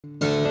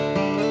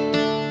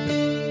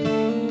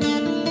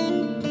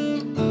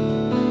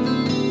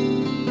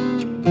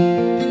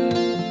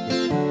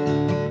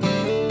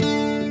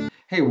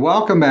Hey,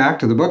 welcome back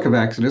to the book of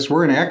Exodus.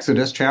 We're in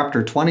Exodus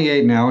chapter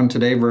 28 now, and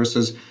today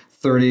verses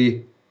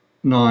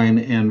 39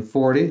 and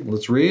 40.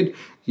 Let's read.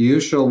 You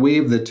shall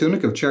weave the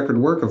tunic of checkered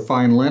work of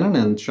fine linen,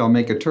 and shall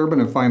make a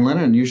turban of fine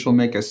linen, and you shall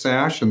make a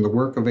sash in the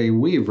work of a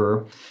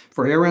weaver.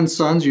 For Aaron's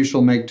sons you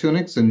shall make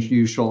tunics, and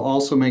you shall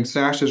also make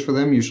sashes for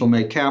them. You shall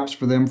make caps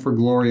for them for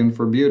glory and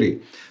for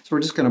beauty. So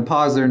we're just going to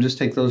pause there and just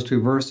take those two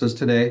verses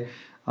today.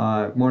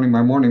 Morning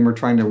by morning, we're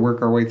trying to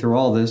work our way through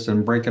all this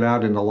and break it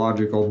out into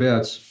logical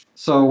bits.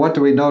 So what do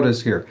we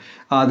notice here?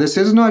 This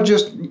is not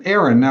just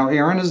Aaron. Now,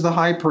 Aaron is the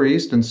high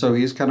priest, and so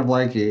he's kind of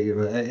like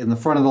in the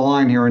front of the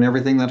line here in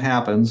everything that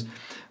happens.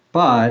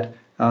 But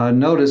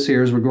notice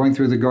here as we're going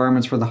through the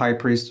garments for the high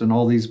priest and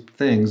all these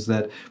things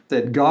that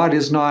God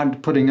is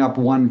not putting up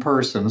one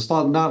person. It's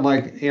not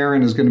like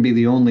Aaron is going to be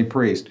the only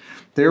priest.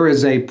 There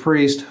is a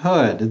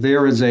priesthood.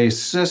 There is a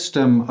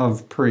system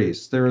of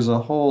priests. There is a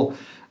whole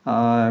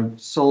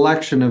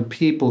selection of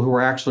people who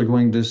are actually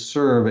going to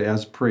serve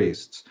as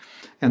priests.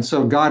 And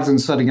so God isn't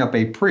setting up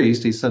a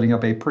priest, he's setting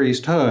up a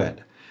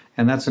priesthood.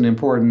 And that's an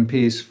important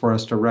piece for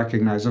us to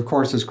recognize. Of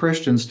course, as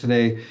Christians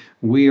today,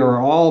 we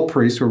are all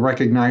priests who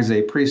recognize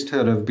a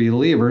priesthood of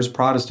believers,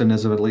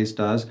 Protestantism at least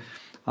does.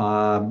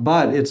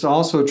 But it's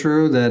also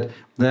true that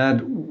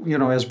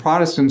as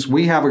Protestants,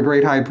 we have a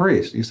great high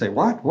priest. You say,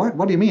 what?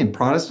 What do you mean,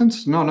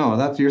 Protestants? No,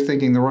 you're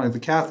thinking the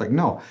Catholic.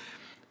 No,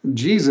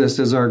 Jesus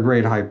is our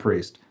great high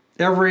priest.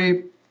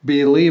 Every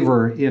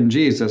believer in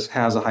Jesus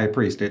has a high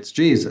priest. It's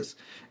Jesus.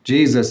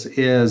 Jesus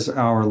is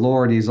our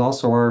Lord. He's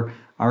also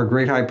our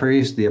great high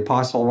priest, the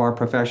apostle of our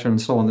profession,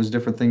 and so on. There's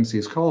different things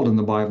he's called in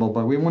the Bible,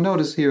 but we will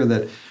notice here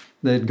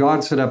that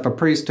God set up a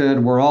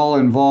priesthood. We're all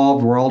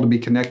involved. We're all to be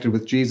connected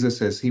with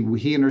Jesus as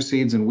he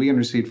intercedes and we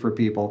intercede for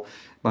people.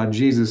 But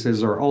Jesus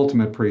is our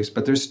ultimate priest.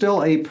 But there's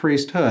still a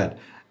priesthood.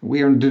 We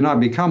do not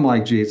become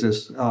like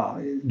Jesus.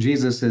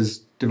 Jesus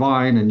is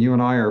divine, and you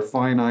and I are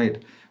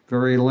finite,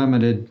 very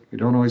limited. We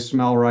don't always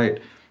smell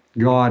right.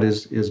 God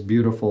is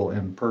beautiful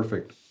and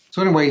perfect.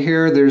 So anyway,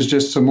 here there's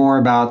just some more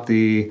about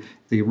the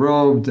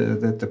robe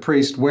that the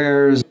priest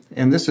wears.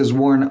 And this is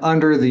worn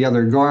under the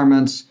other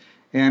garments,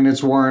 and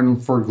it's worn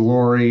for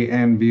glory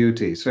and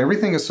beauty. So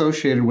everything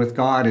associated with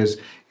God is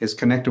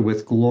connected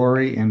with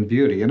glory and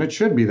beauty, and it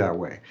should be that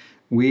way.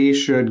 We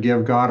should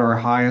give God our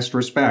highest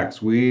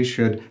respects. We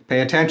should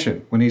pay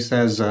attention. When he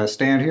says,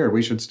 stand here,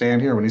 we should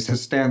stand here. When he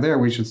says, stand there,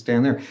 we should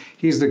stand there.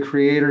 He's the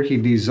creator. He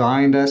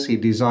designed us. He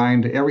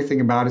designed everything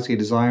about us. He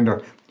designed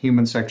our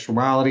human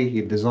sexuality.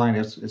 He designed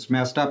it. It's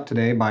messed up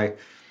today by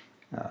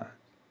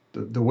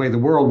the way the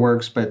world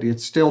works, but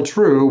it's still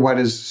true. What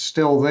is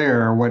still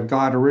there, what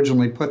God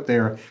originally put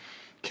there,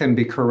 can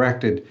be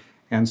corrected.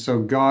 And so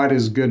God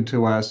is good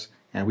to us,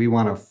 and we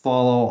want to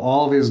follow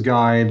all of his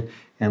guide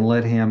and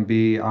let him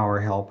be our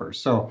helper.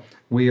 So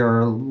we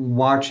are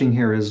watching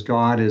here as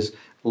God is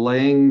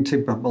laying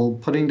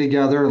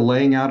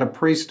out a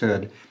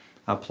priesthood,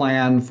 a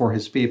plan for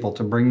his people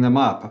to bring them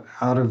up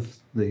out of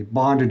the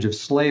bondage of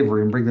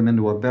slavery and bring them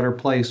into a better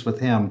place with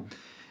him.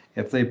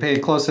 If they pay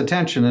close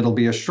attention, it'll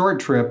be a short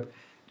trip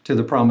to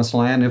the promised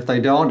land. If they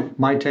don't, it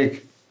might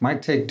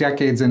take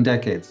decades and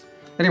decades.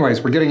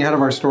 Anyways, we're getting ahead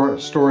of our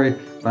story,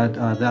 but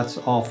that's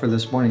all for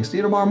this morning. See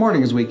you tomorrow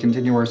morning as we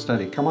continue our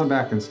study. Come on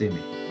back and see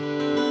me.